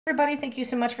Everybody, thank you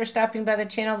so much for stopping by the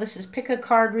channel. This is Pick a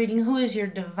Card Reading. Who is your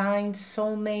divine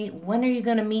soulmate? When are you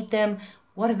going to meet them?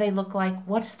 What do they look like?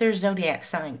 What's their zodiac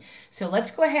sign? So let's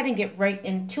go ahead and get right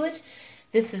into it.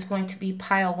 This is going to be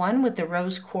pile 1 with the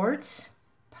rose quartz,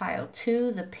 pile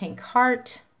 2, the pink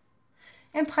heart,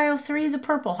 and pile 3, the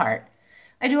purple heart.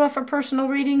 I do offer personal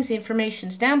readings. The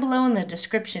information's down below in the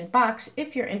description box.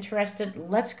 If you're interested,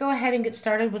 let's go ahead and get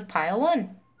started with pile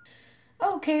 1.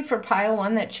 Okay, for pile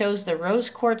 1 that chose the rose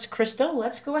quartz crystal,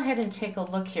 let's go ahead and take a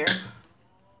look here.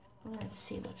 Let's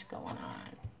see what's going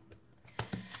on.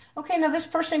 Okay, now this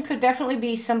person could definitely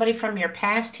be somebody from your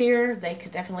past here. They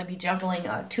could definitely be juggling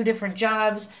 2 different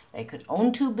jobs. They could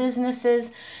own 2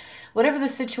 businesses. Whatever the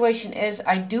situation is,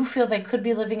 I do feel they could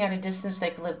be living at a distance. They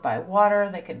could live by water.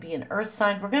 They could be an earth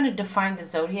sign. We're going to define the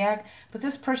zodiac, but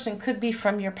this person could be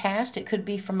from your past. It could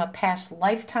be from a past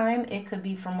lifetime. It could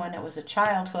be from when it was a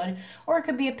childhood, or it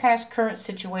could be a past current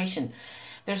situation.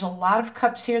 There's a lot of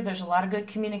cups here. There's a lot of good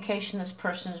communication. This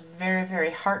person's very,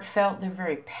 very heartfelt. They're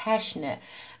very passionate.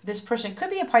 This person could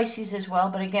be a Pisces as well,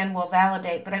 but again, we'll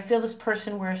validate. But I feel this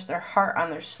person wears their heart on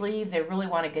their sleeve. They really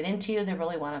want to get into you. They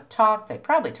really want to talk. They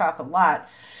probably talk a lot.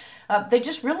 They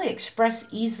just really express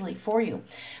easily for you.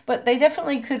 But they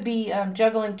definitely could be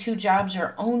juggling 2 jobs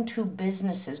or own 2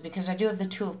 businesses, because I do have the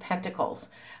 2 of Pentacles.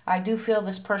 I do feel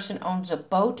this person owns a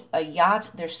boat, a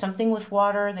yacht. There's something with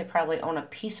water. They probably own a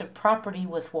piece of property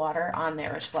with water on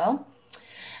there as well.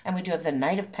 And we do have the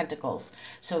Knight of Pentacles.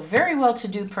 So very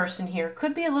well-to-do person here.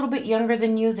 Could be a little bit younger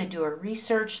than you. They do a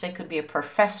research. They could be a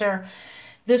professor.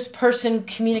 This person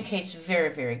communicates very,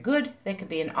 very good. They could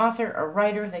be an author, a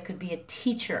writer. They could be a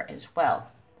teacher as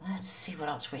well. Let's see what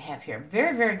else we have here.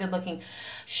 Very, very good looking.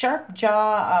 Sharp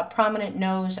jaw, prominent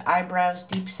nose, eyebrows,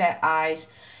 deep set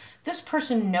eyes. This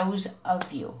person knows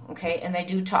of you, okay? And they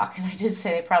do talk. And I did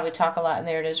say they probably talk a lot. And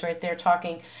there it is right there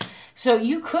talking. So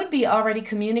you could be already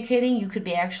communicating. You could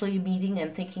be actually meeting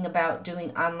and thinking about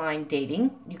doing online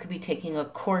dating. You could be taking a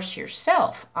course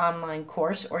yourself, online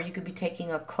course, or you could be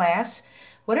taking a class.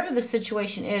 Whatever the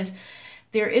situation is,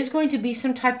 there is going to be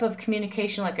some type of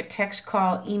communication, like a text,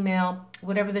 call, email,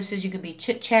 whatever this is. You could be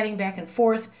chit-chatting back and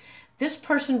forth. This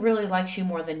person really likes you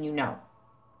more than you know.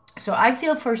 So I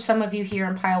feel for some of you here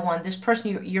in pile 1, this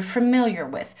person you're familiar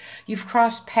with. You've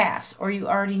crossed paths, or you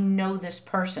already know this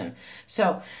person.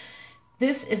 So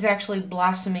this is actually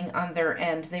blossoming on their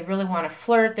end. They really want to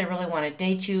flirt. They really want to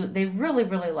date you. They really,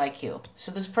 really like you. So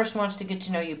this person wants to get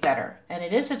to know you better. And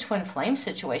it is a twin flame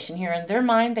situation here. In their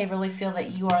mind, they really feel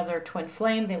that you are their twin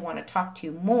flame. They want to talk to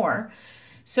you more.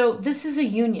 So this is a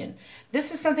union.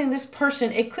 This is something, this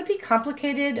person, it could be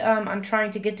complicated. I'm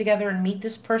trying to get together and meet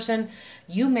this person.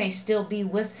 You may still be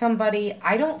with somebody.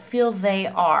 I don't feel they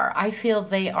are. I feel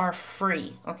they are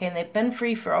free. Okay, and they've been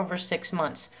free for over 6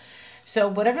 months. So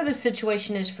whatever the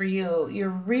situation is for you, your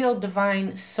real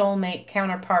divine soulmate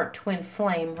counterpart twin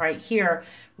flame right here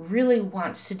really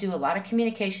wants to do a lot of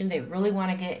communication. They really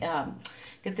want to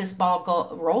get this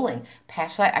ball rolling.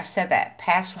 Past life, I said that.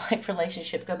 Past life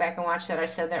relationship. Go back and watch that. I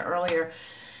said that earlier.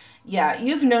 Yeah,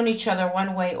 you've known each other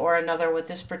one way or another with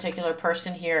this particular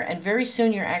person here, and very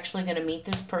soon you're actually going to meet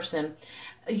this person.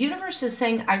 The universe is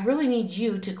saying, I really need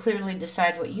you to clearly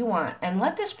decide what you want, and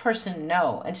let this person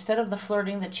know. Instead of the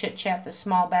flirting, the chit-chat, the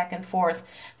small back and forth,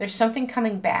 there's something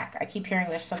coming back. I keep hearing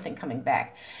there's something coming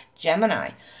back.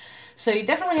 Gemini. So you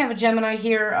definitely have a Gemini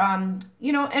here,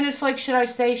 you know, and it's like, should I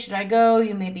stay, should I go?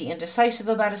 You may be indecisive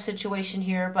about a situation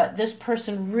here, but this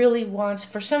person really wants,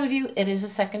 for some of you, it is a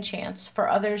second chance. For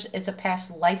others, it's a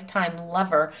past lifetime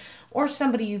lover or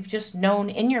somebody you've just known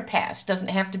in your past. Doesn't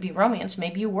have to be romance.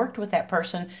 Maybe you worked with that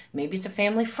person. Maybe it's a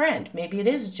family friend. Maybe it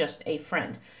is just a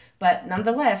friend. But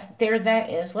nonetheless, there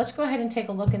that is. Let's go ahead and take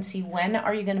a look and see, when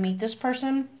are you going to meet this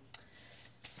person?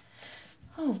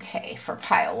 Okay, for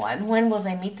pile 1, when will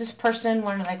they meet this person?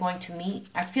 When are they going to meet?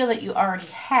 I feel that you already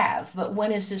have, but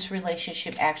when is this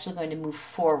relationship actually going to move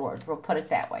forward? We'll put it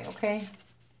that way, okay?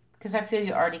 Because I feel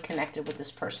you're already connected with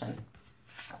this person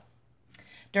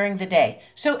during the day.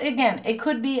 So again, it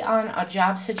could be on a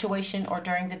job situation, or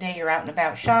during the day you're out and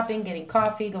about shopping, getting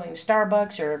coffee, going to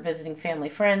Starbucks, or visiting family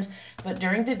friends. But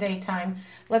during the daytime,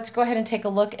 let's go ahead and take a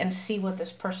look and see what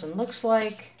this person looks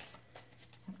like.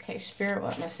 Okay, Spirit,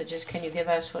 what messages can you give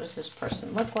us? What does this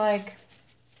person look like?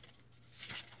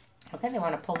 Okay, they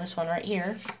want to pull this one right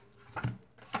here.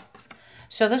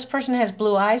 So this person has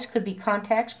blue eyes, could be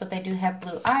contacts, but they do have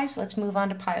blue eyes. Let's move on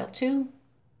to pile 2.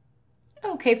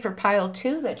 Okay, for pile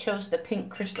 2, that chose the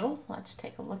pink crystal. Let's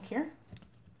take a look here.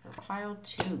 For pile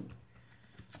 2.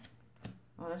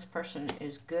 Oh, this person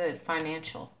is good.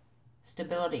 Financial.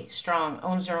 Stability. Strong.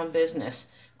 Owns their own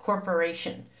business.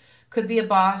 Corporation. Could be a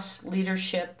boss,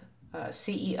 leadership,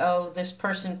 CEO. This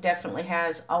person definitely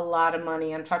has a lot of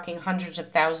money. I'm talking hundreds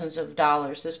of thousands of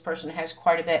dollars. This person has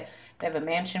quite a bit. They have a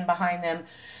mansion behind them.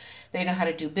 They know how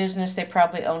to do business. They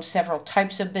probably own several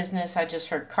types of business. I just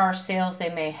heard car sales. They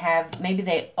may have, maybe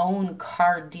they own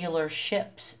car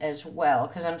dealerships as well,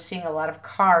 because I'm seeing a lot of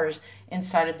cars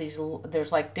inside of these.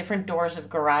 There's like different doors of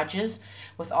garages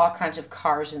with all kinds of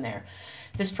cars in there.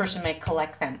 This person may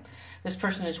collect them. This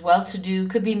person is well-to-do,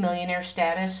 could be millionaire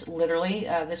status, literally.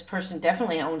 This person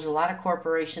definitely owns a lot of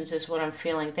corporations is what I'm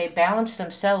feeling. They balance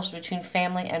themselves between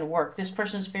family and work. This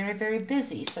person is very, very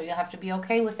busy, so you'll have to be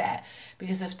okay with that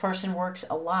because this person works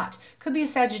a lot. Could be a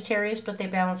Sagittarius, but they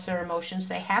balance their emotions.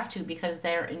 They have to because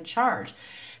they're in charge.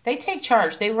 They take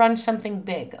charge. They run something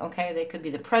big, okay? They could be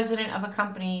the president of a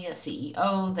company, a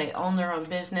CEO. They own their own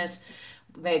business.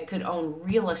 They could own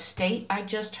real estate, I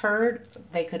just heard.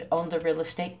 They could own the real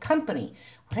estate company.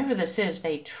 Whatever this is,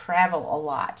 they travel a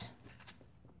lot.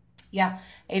 Yeah,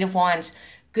 Eight of Wands.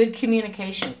 Good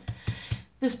communication.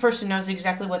 This person knows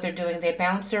exactly what they're doing. They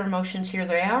balance their emotions here.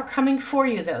 They are coming for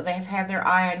you, though. They have had their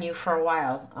eye on you for a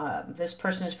while. This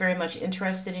person is very much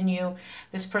interested in you.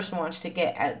 This person wants to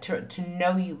get to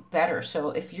know you better.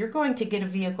 So if you're going to get a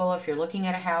vehicle, if you're looking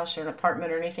at a house or an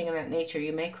apartment or anything of that nature,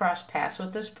 you may cross paths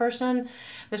with this person.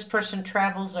 This person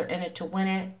travels. They're in it to win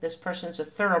it. This person's a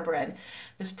thoroughbred.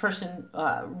 This person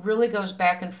really goes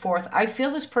back and forth. I feel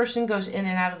this person goes in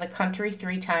and out of the country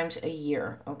 3 times a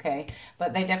year, okay?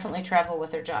 But they definitely travel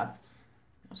with their job.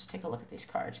 Let's take a look at these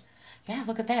cards. Yeah,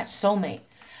 look at that, soulmate.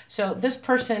 So this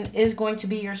person is going to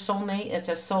be your soulmate. It's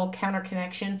a soul counter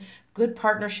connection, good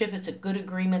partnership. It's a good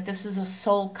agreement. This is a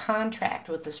soul contract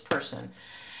with this person.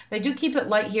 They do keep it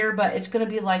light here, but it's going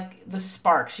to be like the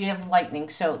sparks. You have lightning,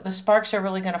 so the sparks are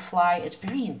really going to fly. It's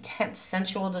very intense,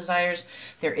 sensual desires.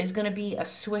 There is going to be a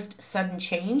swift, sudden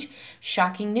change.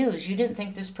 Shocking news. You didn't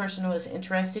think this person was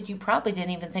interested. You probably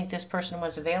didn't even think this person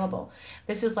was available.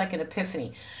 This is like an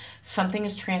epiphany. Something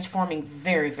is transforming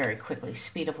very, very quickly.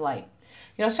 Speed of light.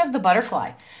 You also have the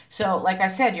butterfly. So, like I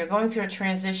said, you're going through a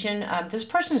transition. This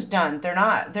person's done. They're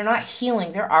not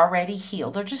healing. They're already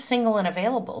healed. They're just single and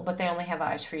available, but they only have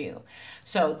eyes for you.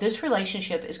 So this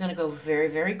relationship is going to go very,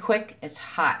 very quick. It's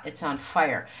hot. It's on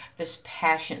fire. This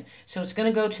passion. So it's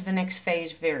going to go to the next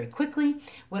phase very quickly.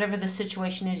 Whatever the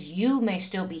situation is, you may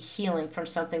still be healing from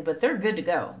something, but they're good to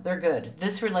go. They're good.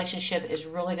 This relationship is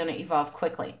really going to evolve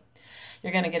quickly.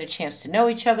 You're going to get a chance to know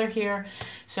each other here.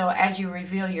 So as you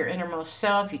reveal your innermost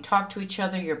self, you talk to each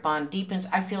other, your bond deepens.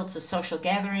 I feel it's a social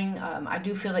gathering. I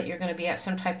do feel that you're going to be at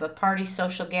some type of party,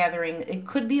 social gathering. It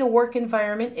could be a work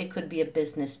environment. It could be a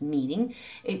business meeting.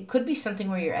 It could be something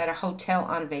where you're at a hotel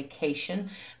on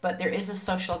vacation. But there is a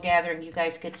social gathering. You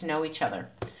guys get to know each other.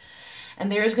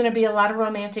 And there is going to be a lot of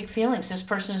romantic feelings. This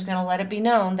person is going to let it be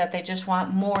known that they just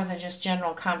want more than just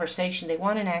general conversation. They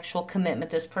want an actual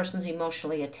commitment. This person's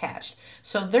emotionally attached.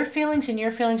 So their feelings and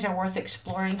your feelings are worth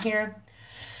exploring here.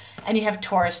 And you have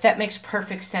Taurus. That makes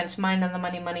perfect sense. Mind on the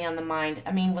money, money on the mind.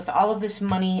 I mean, with all of this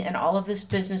money and all of this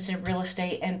business in real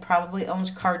estate and probably owns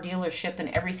car dealership and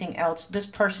everything else, this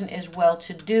person is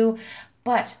well-to-do.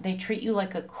 But they treat you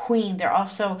like a queen. They're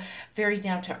also very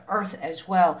down to earth as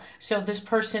well. So this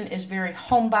person is very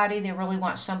homebody. They really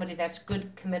want somebody that's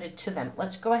good, committed to them.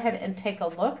 Let's go ahead and take a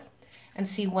look and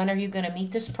see when are you going to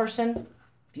meet this person.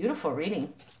 Beautiful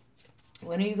reading.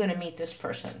 When are you going to meet this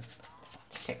person?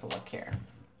 Let's take a look here.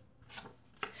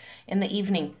 In the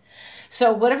evening.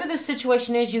 So whatever the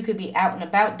situation is, you could be out and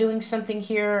about doing something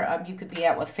here. You could be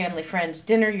out with family, friends,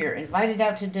 dinner. You're invited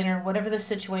out to dinner. Whatever the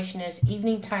situation is,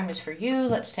 evening time is for you.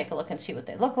 Let's take a look and see what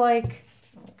they look like.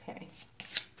 Okay.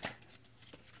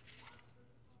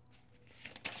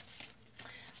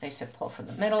 They said pull from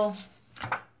the middle.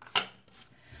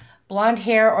 Blonde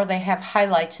hair, or they have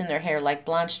highlights in their hair, like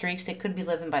blonde streaks. They could be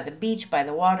living by the beach, by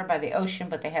the water, by the ocean,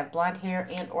 but they have blonde hair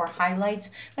and or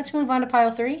highlights. Let's move on to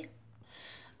pile 3.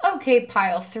 Okay,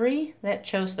 pile 3. That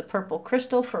chose the purple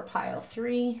crystal for pile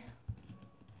 3.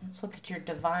 Let's look at your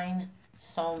divine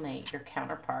soulmate, your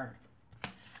counterpart.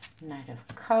 Knight of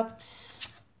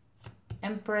Cups,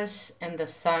 Empress, and the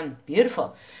Sun.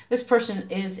 Beautiful. This person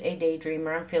is a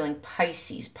daydreamer. I'm feeling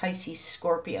Pisces. Pisces,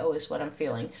 Scorpio is what I'm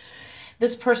feeling.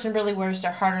 This person really wears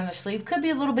their heart on their sleeve. Could be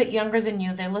a little bit younger than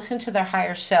you. They listen to their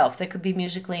higher self. They could be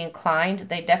musically inclined.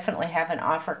 They definitely have an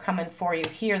offer coming for you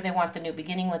here. They want the new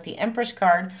beginning with the Empress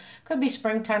card. Could be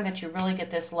springtime that you really get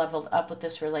this leveled up with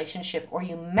this relationship, or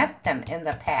you met them in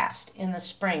the past, in the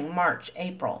spring, March,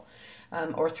 April,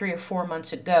 or 3 or 4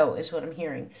 months ago is what I'm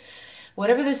hearing.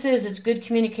 Whatever this is, it's good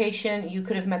communication. You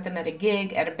could have met them at a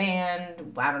gig, at a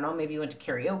band. I don't know, maybe you went to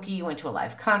karaoke, you went to a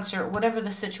live concert, whatever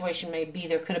the situation may be.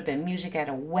 There could have been music at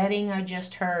a wedding, I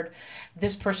just heard.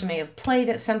 This person may have played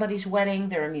at somebody's wedding.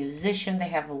 They're a musician. They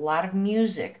have a lot of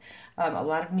music, a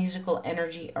lot of musical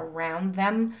energy around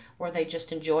them, or they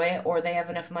just enjoy it, or they have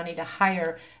enough money to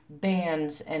hire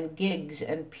bands and gigs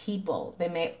and people. They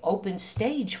may open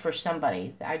stage for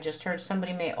somebody. I just heard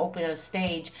somebody may open a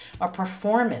stage, a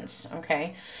performance,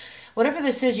 okay? Whatever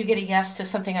this is, you get a yes to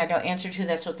something I don't answer to.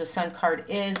 That's what the Sun card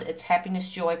is. It's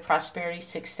happiness, joy, prosperity,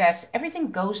 success.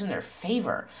 Everything goes in their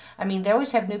favor. I mean, they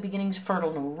always have new beginnings,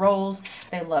 fertile new roles.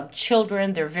 They love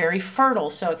children. They're very fertile.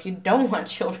 So if you don't want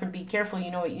children, be careful.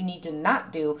 You know what you need to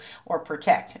not do or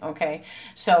protect, okay?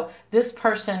 So this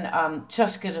person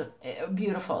just gets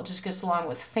beautiful, just gets along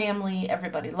with family.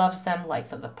 Everybody loves them,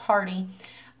 life of the party.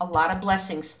 A lot of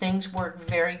blessings. Things work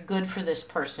very good for this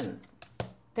person.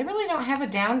 They really don't have a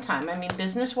downtime. I mean,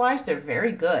 business-wise, they're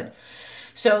very good.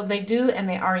 So they do, and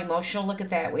they are emotional. Look at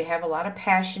that. We have a lot of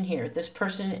passion here. This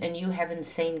person and you have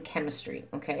insane chemistry,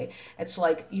 okay? It's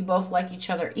like you both like each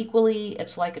other equally.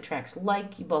 It's like attracts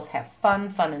like. You both have fun.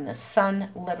 Fun in the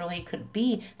sun literally could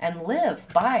be and live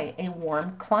by a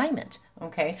warm climate,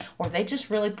 okay? Or they just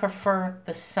really prefer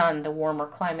the sun, the warmer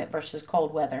climate versus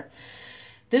cold weather.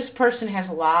 This person has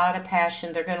a lot of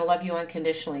passion. They're going to love you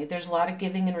unconditionally. There's a lot of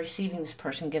giving and receiving. This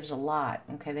person gives a lot.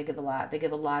 Okay, they give a lot. They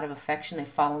give a lot of affection. They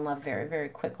fall in love very, very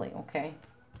quickly. Okay.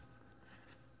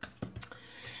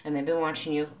 And they've been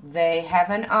watching you. They have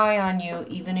an eye on you,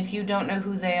 even if you don't know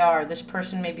who they are. This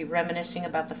person may be reminiscing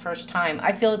about the first time.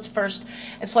 I feel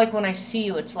it's like when I see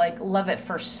you, it's like love at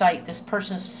first sight. This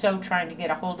person is so trying to get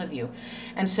a hold of you.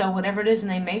 And so whatever it is,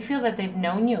 and they may feel that they've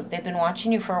known you. They've been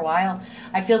watching you for a while.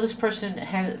 I feel this person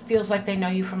feels like they know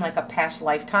you from like a past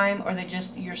lifetime, or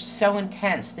you're so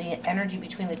intense. The energy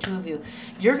between the two of you,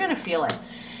 you're going to feel it.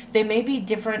 They may be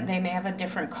different. They may have a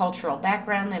different cultural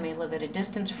background. They may live at a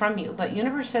distance from you. But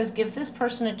universe says give this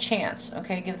person a chance,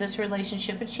 okay? Give this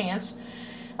relationship a chance.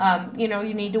 You know,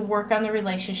 you need to work on the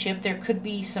relationship. There could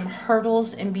be some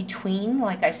hurdles in between.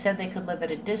 Like I said, they could live at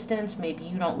a distance. Maybe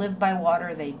you don't live by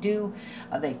water. They do.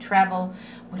 They travel.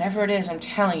 Whatever it is, I'm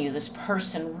telling you, this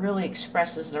person really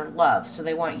expresses their love. So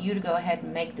they want you to go ahead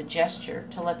and make the gesture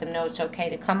to let them know it's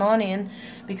okay to come on in,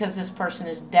 because this person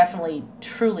is definitely,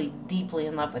 truly, deeply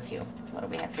in love with you. What do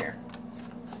we have here?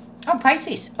 Oh,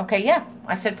 Pisces. Okay, yeah.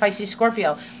 I said Pisces,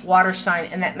 Scorpio, water sign,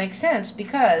 and that makes sense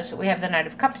because we have the Knight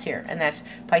of Cups here, and that's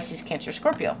Pisces, Cancer,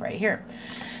 Scorpio right here.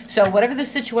 So whatever the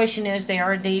situation is, they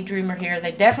are a daydreamer here.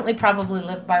 They definitely probably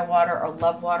live by water or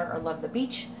love the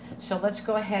beach. So let's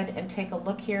go ahead and take a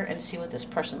look here and see what this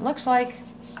person looks like.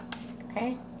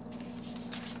 Okay.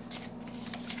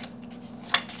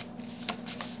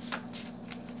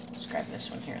 Let's grab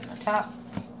this one here in the top.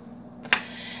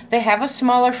 They have a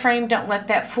smaller frame. Don't let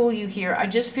that fool you here. I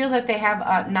just feel that they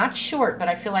have, not short, but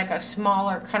I feel like a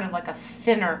smaller, kind of like a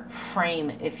thinner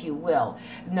frame, if you will.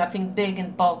 Nothing big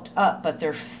and bulked up, but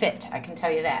they're fit. I can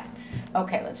tell you that.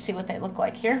 Okay, let's see what they look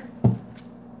like here.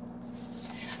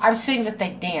 I'm saying that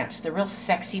they dance. They're real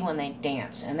sexy when they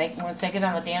dance. And once they get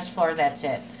on the dance floor, that's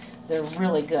it. They're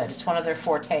really good. It's one of their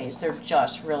fortes. They're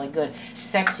just really good.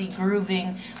 Sexy,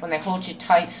 grooving. When they hold you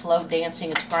tight, slow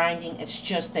dancing, it's grinding. It's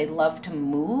just they love to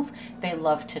move. They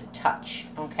love to touch,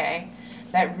 okay?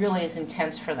 That really is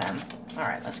intense for them. All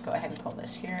right, let's go ahead and pull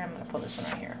this here. I'm going to pull this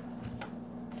one right here.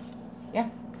 Yeah.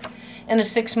 In a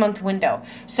 6-month window.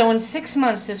 So in 6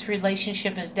 months, this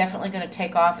relationship is definitely going to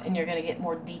take off, and you're going to get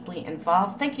more deeply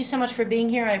involved. Thank you so much for being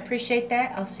here. I appreciate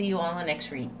that. I'll see you all in the next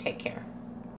read. Take care.